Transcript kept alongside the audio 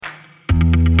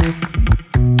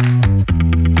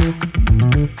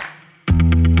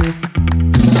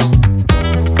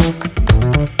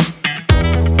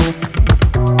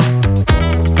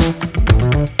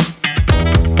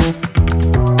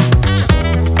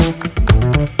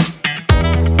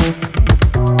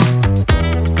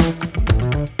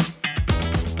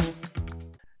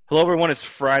Hello, everyone. It's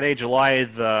Friday, July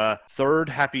the 3rd.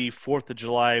 Happy 4th of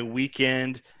July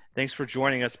weekend. Thanks for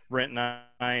joining us, Brent and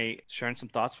I, sharing some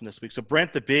thoughts from this week. So,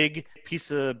 Brent, the big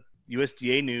piece of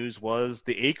USDA news was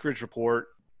the acreage report,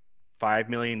 5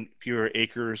 million fewer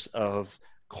acres of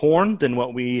corn than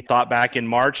what we thought back in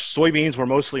March. Soybeans were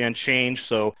mostly unchanged,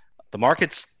 so the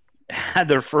markets had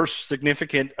their first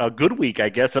significant good week, I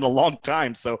guess, in a long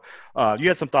time. So you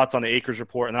had some thoughts on the acreage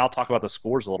report, and then I'll talk about the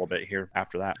scores a little bit here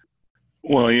after that.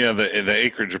 Well, yeah, the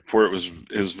acreage report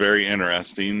is very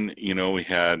interesting. You know, we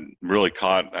had really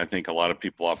caught, I think, a lot of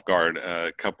people off guard.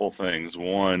 A couple things.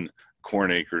 One,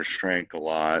 corn acres shrank a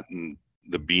lot, and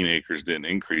the bean acres didn't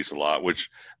increase a lot,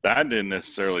 which that didn't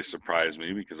necessarily surprise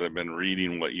me because I've been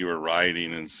reading what you were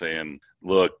writing and saying,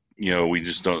 look, you know, we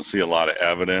just don't see a lot of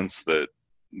evidence that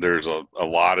there's a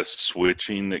lot of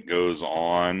switching that goes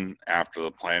on after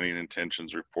the planting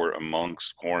intentions report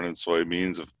amongst corn and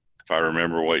soybeans. If I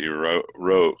remember what you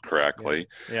wrote correctly.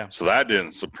 Yeah. So that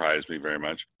didn't surprise me very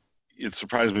much. It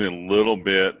surprised me a little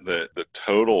bit that the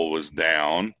total was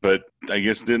down, but I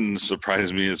guess didn't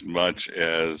surprise me as much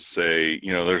as, say,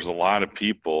 you know, there's a lot of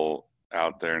people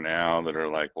out there now that are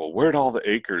like, well, where'd all the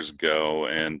acres go?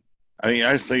 And I mean,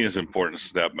 I just think it's important to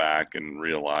step back and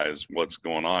realize what's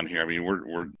going on here. I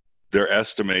mean, they're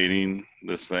estimating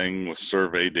this thing with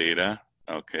survey data.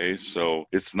 Okay, so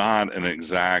it's not an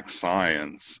exact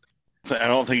science. I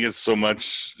don't think it's so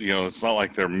much, you know, it's not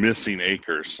like they're missing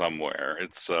acres somewhere.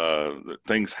 It's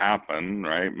things happen,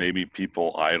 right? Maybe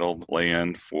people idled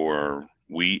land for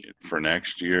wheat for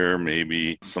next year.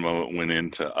 Maybe some of it went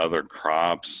into other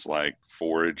crops like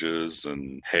forages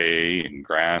and hay and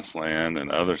grassland and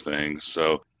other things.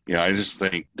 So, you know, I just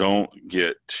think don't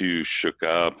get too shook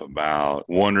up about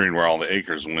wondering where all the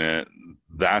acres went.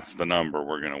 That's the number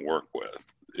we're going to work with,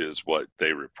 is what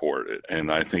they reported.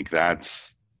 And I think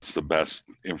that's the best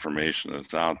information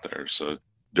that's out there. So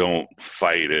don't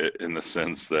fight it in the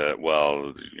sense that,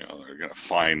 well, you know, they're going to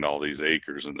find all these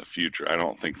acres in the future. I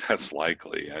don't think that's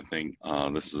likely. I think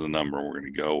this is a number we're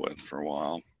going to go with for a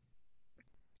while.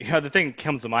 Yeah, the thing that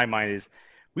comes to my mind is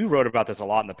we wrote about this a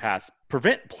lot in the past.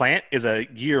 Prevent plant is a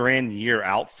year in, year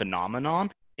out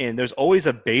phenomenon. And there's always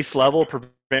a base level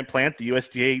prevent plant the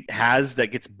USDA has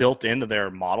that gets built into their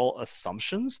model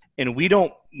assumptions. And we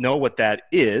don't know what that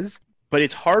is. But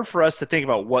it's hard for us to think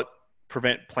about what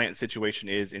prevent plant situation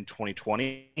is in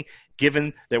 2020,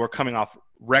 given that we're coming off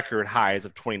record highs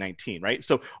of 2019, right?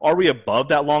 So are we above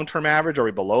that long-term average? Are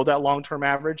we below that long-term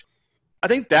average? I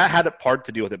think that had a part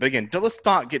to do with it. But again, let's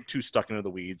not get too stuck into the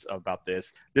weeds about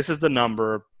this. This is the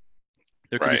number.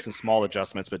 There could be some small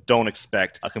adjustments, but don't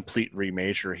expect a complete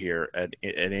remeasure here at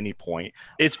any point.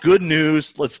 It's good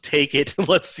news. Let's take it.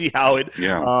 Let's see how it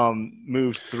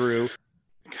moves through.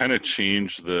 Kind of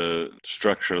changed the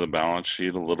structure of the balance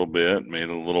sheet a little bit, made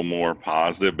it a little more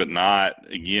positive, but not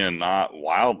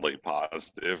wildly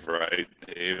positive, right,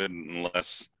 David?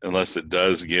 Unless it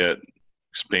does get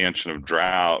expansion of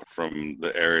drought from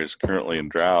the areas currently in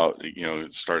drought, you know,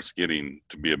 it starts getting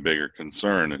to be a bigger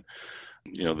concern. And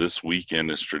you know, this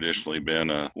weekend has traditionally been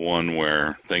a one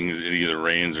where it either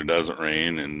rains or doesn't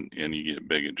rain, and you get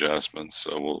big adjustments.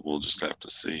 So we'll just have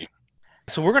to see.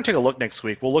 So we're going to take a look next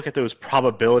week. We'll look at those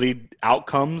probability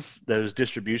outcomes, those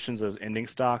distributions of ending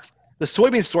stocks. The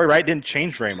soybean story, right, didn't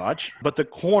change very much, but the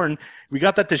corn, we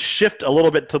got that to shift a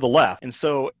little bit to the left. And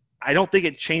so I don't think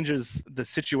it changes the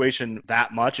situation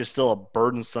that much. It's still a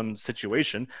burdensome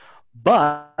situation,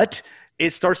 but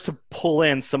it starts to pull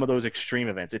in some of those extreme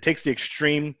events. It takes the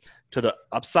extreme to the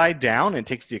upside down and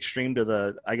takes the extreme to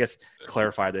the, I guess,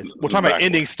 clarify this. We're talking about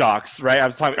ending stocks, right?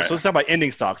 So let's talk about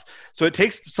ending stocks. So it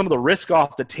takes some of the risk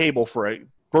off the table for a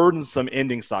burdensome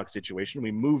ending stock situation.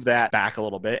 We move that back a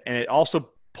little bit, and it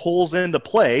also pulls into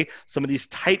play some of these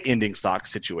tight ending stock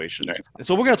situations. Right. And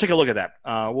so we're going to take a look at that.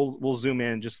 We'll zoom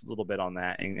in just a little bit on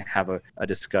that and have a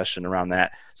discussion around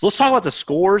that. So let's talk about the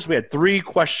scores. We had 3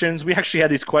 questions. We actually had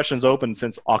these questions open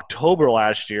since October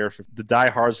last year for the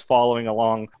diehards following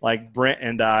along like Brent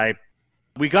and I.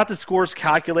 We got the scores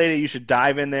calculated. You should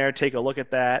dive in there, take a look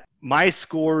at that. My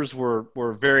scores were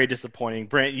very disappointing.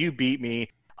 Brent, you beat me.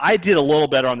 I did a little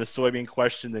better on the soybean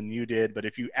question than you did, but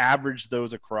if you average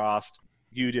those across,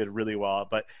 you did really well.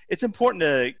 But it's important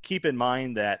to keep in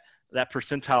mind that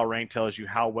percentile rank tells you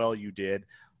how well you did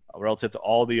relative to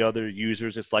all the other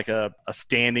users. It's like a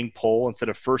standing poll. Instead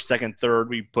of first, second, third,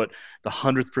 we put the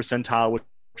 100th percentile, which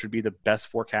would be the best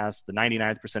forecast, the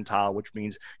 99th percentile, which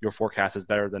means your forecast is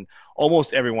better than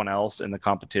almost everyone else in the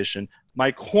competition.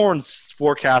 My corn's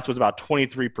forecast was about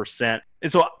 23%.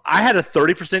 And so I had a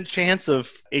 30% chance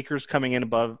of acres coming in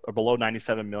above or below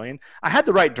 97 million. I had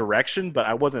the right direction, but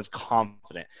I wasn't as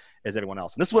confident. as everyone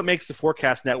else. And this is what makes the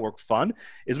Forecast Network fun,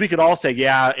 is we could all say,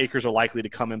 yeah, acres are likely to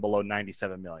come in below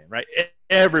 97 million, right?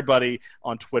 Everybody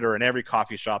on Twitter and every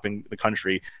coffee shop in the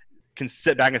country can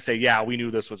sit back and say, yeah, we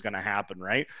knew this was going to happen,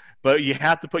 right? But you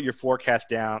have to put your forecast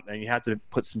down, and you have to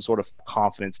put some sort of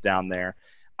confidence down there.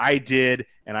 I did,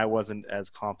 and I wasn't as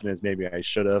confident as maybe I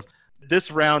should have. This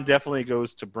round definitely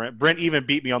goes to Brent. Brent even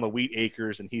beat me on the wheat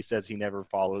acres, and he says he never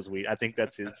follows wheat. I think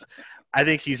that's his. I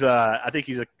think he's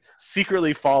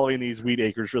secretly following these wheat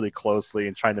acres really closely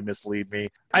and trying to mislead me.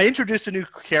 I introduced a new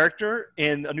character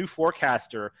and a new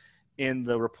forecaster in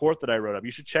the report that I wrote up.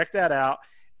 You should check that out.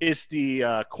 It's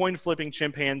the coin flipping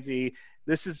chimpanzee.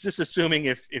 This is just assuming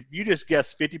if you just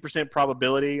guess 50%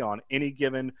 probability on any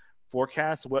given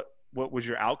forecast, what was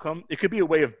your outcome? It could be a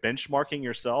way of benchmarking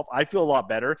yourself. I feel a lot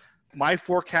better. My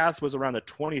forecast was around the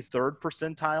 23rd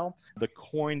percentile. The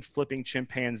coin flipping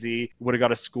chimpanzee would have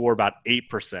got a score about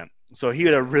 8%. So he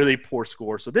had a really poor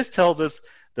score. So this tells us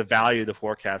the value of the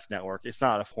Forecast Network. It's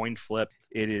not a coin flip.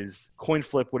 Coin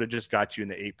flip would have just got you in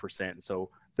the 8%. So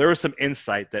there was some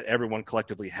insight that everyone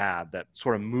collectively had that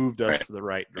sort of moved us to the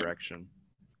right direction.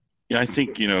 Yeah, I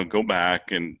think, go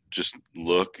back and just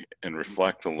look and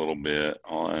reflect a little bit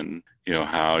on,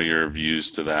 how your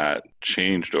views to that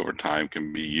changed over time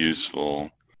can be useful.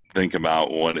 Think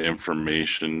about what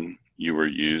information you were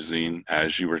using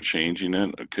as you were changing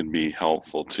it. It could be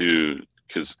helpful too,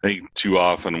 because I think too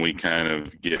often we kind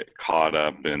of get caught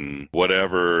up in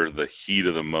whatever the heat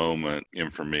of the moment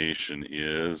information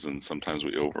is, and sometimes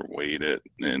we overweight it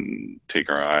and take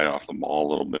our eye off the ball a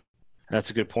little bit. That's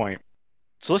a good point.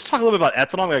 So let's talk a little bit about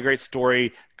ethanol. We got a great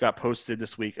story got posted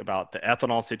this week about the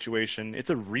ethanol situation. It's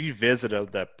a revisit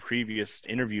of the previous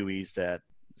interviewees that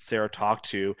Sarah talked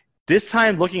to. This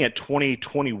time looking at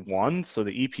 2021, so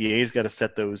the EPA's got to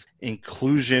set those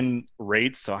inclusion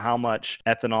rates. So how much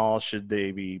ethanol should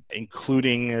they be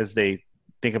including as they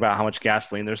think about how much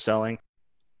gasoline they're selling?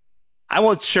 I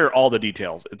won't share all the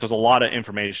details. There's a lot of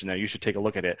information there. You should take a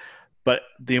look at it. But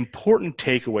the important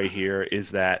takeaway here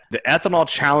is that the ethanol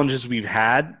challenges we've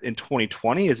had in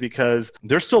 2020 is because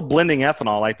they're still blending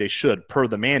ethanol like they should per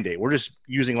the mandate. We're just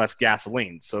using less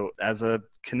gasoline. So as a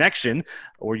connection,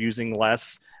 we're using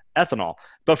less ethanol.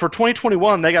 But for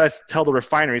 2021, they got to tell the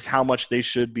refineries how much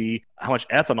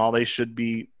ethanol they should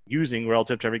be using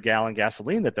relative to every gallon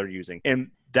gasoline that they're using.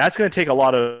 And that's going to take a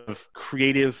lot of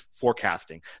creative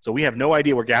forecasting. So we have no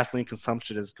idea where gasoline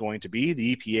consumption is going to be.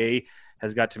 The EPA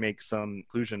has got to make some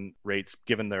inclusion rates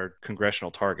given their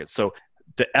congressional targets. So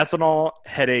the ethanol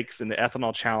headaches and the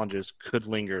ethanol challenges could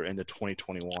linger into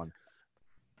 2021.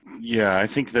 Yeah, I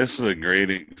think this is a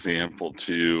great example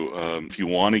too. If you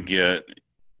want to get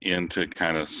into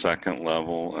kind of second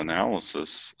level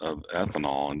analysis of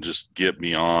ethanol and just get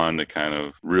beyond the kind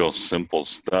of real simple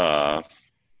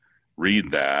stuff,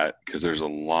 read that, because there's a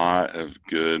lot of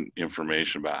good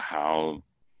information about how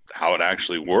it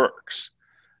actually works.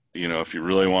 If you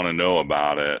really want to know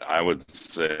about it, I would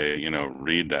say,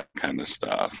 read that kind of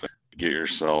stuff. Get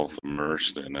yourself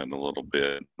immersed in it a little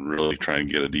bit, really try and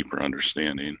get a deeper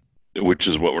understanding, which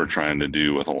is what we're trying to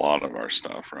do with a lot of our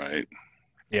stuff, right?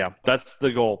 Yeah, that's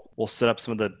the goal. We'll set up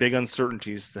some of the big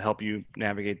uncertainties to help you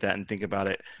navigate that and think about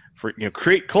it for,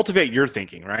 cultivate your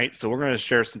thinking, right? So we're going to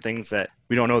share some things that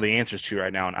we don't know the answers to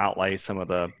right now and outlay some of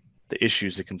the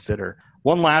issues to consider.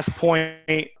 One last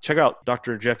point, check out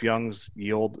Dr. Jeff Young's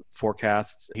yield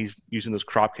forecasts. He's using those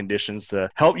crop conditions to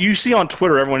help. You see on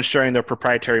Twitter, everyone's sharing their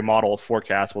proprietary model of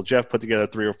forecasts. Well, Jeff put together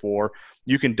 3 or 4.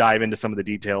 You can dive into some of the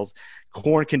details.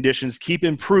 Corn conditions keep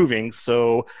improving,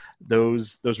 so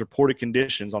those reported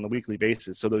conditions on the weekly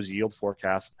basis, so those yield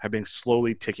forecasts have been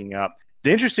slowly ticking up.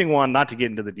 The interesting one, not to get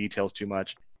into the details too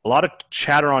much, a lot of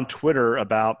chatter on Twitter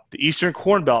about the Eastern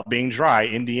Corn Belt being dry,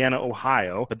 Indiana,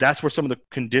 Ohio, but that's where some of the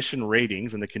condition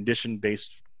ratings and the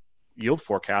condition-based yield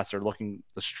forecasts are looking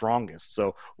the strongest.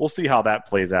 So we'll see how that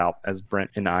plays out as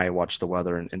Brent and I watch the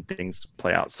weather and things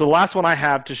play out. So the last one I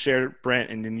have to share,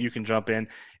 Brent, and then you can jump in,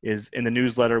 is in the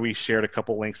newsletter we shared a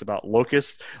couple links about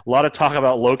locusts. A lot of talk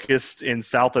about locusts in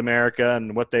South America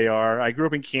and what they are. I grew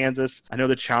up in Kansas. I know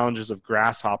the challenges of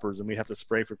grasshoppers, and we have to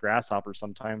spray for grasshoppers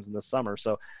sometimes in the summer.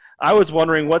 So I was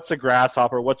wondering, what's a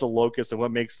grasshopper, what's a locust, and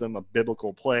what makes them a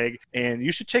biblical plague? And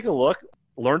you should take a look.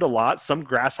 Learned a lot. Some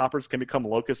grasshoppers can become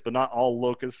locusts, but not all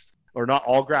locusts, or not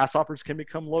all grasshoppers can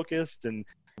become locusts, and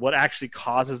what actually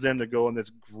causes them to go in this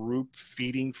group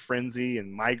feeding frenzy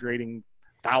and migrating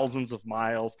thousands of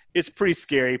miles. It's pretty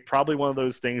scary. Probably one of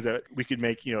those things that we could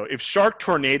make, if Shark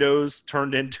Tornadoes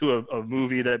turned into a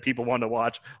movie that people want to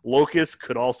watch, locusts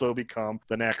could also become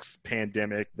the next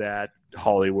pandemic that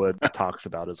Hollywood talks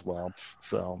about as well.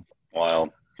 So wild.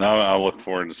 I'll look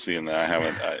forward to seeing that.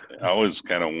 I always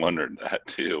kind of wondered that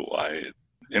too. Why?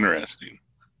 Interesting.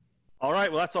 All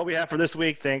right. Well, that's all we have for this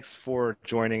week. Thanks for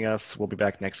joining us. We'll be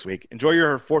back next week. Enjoy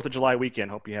your 4th of July weekend.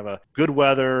 Hope you have a good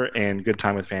weather and good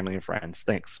time with family and friends.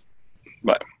 Thanks.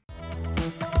 Bye.